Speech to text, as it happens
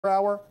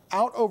hour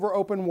out over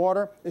open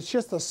water. It's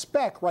just a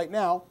speck right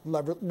now,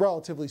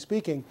 relatively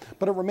speaking,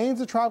 but it remains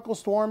a tropical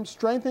storm,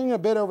 strengthening a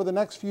bit over the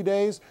next few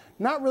days,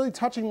 not really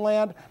touching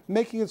land,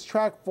 making its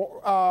track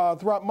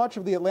throughout much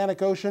of the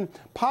Atlantic Ocean,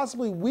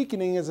 possibly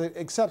weakening as it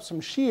accepts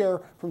some shear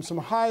from some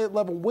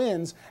high-level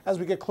winds as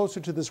we get closer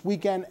to this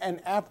weekend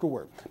and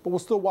afterward. But we'll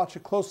still watch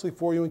it closely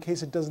for you in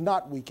case it does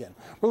not weaken.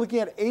 We're looking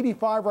at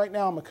 85 right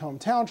now in Macomb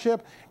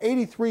Township,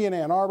 83 in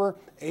Ann Arbor,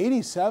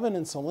 87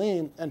 in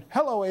Saline, and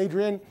hello,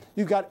 Adrian,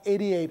 you've got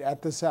 88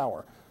 at this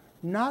hour.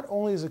 Not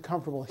only is it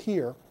comfortable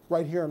here,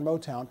 right here in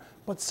Motown,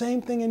 but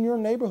same thing in your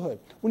neighborhood.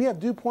 When you have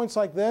dew points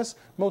like this,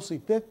 mostly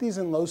 50s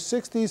and low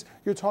 60s,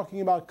 you're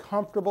talking about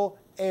comfortable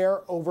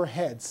air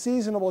overhead,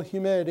 seasonable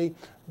humidity,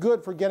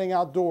 good for getting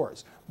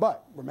outdoors.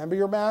 But remember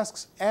your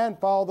masks and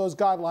follow those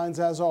guidelines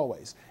as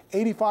always.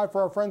 85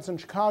 for our friends in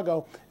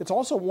Chicago. It's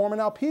also warm in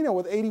Alpena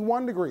with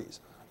 81 degrees.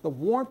 The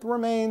warmth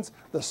remains,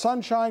 the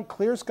sunshine,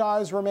 clear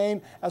skies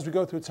remain as we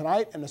go through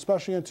tonight and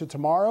especially into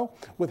tomorrow,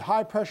 with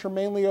high pressure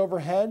mainly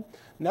overhead.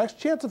 Next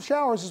chance of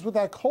showers is with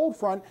that cold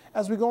front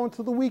as we go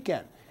into the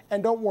weekend.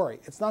 And don't worry,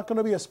 it's not going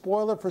to be a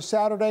spoiler for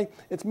Saturday.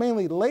 It's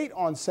mainly late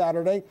on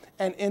Saturday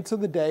and into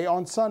the day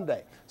on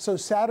Sunday. So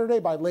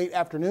Saturday by late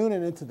afternoon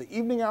and into the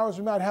evening hours,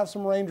 we might have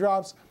some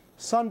raindrops.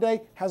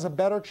 Sunday has a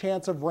better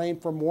chance of rain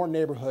for more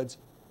neighborhoods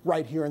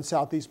right here in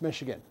Southeast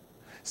Michigan.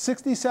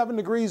 67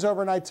 degrees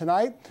overnight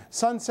tonight.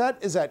 Sunset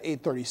is at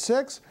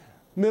 8:36.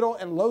 Middle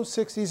and low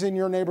 60s in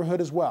your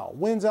neighborhood as well.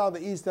 Winds out of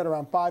the east at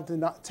around 5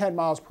 to 10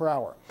 miles per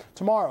hour.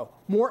 Tomorrow,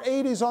 more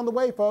 80s on the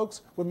way,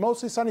 folks, with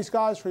mostly sunny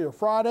skies for your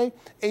Friday.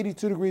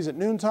 82 degrees at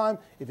noontime.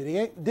 If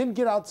you didn't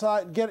get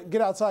outside, get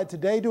outside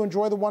today to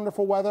enjoy the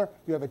wonderful weather,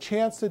 you have a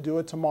chance to do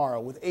it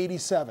tomorrow with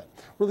 87.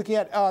 We're looking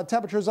at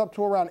temperatures up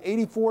to around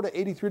 84 to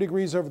 83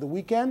 degrees over the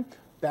weekend.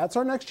 That's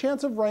our next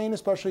chance of rain,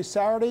 especially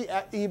Saturday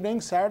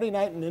evening, Saturday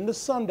night, and into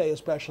Sunday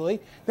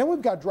especially. Then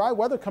we've got dry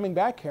weather coming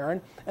back,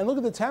 Karen, and look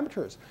at the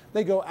temperatures.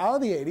 They go out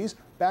of the 80s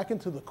back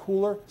into the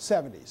cooler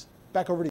 70s. Back over to you.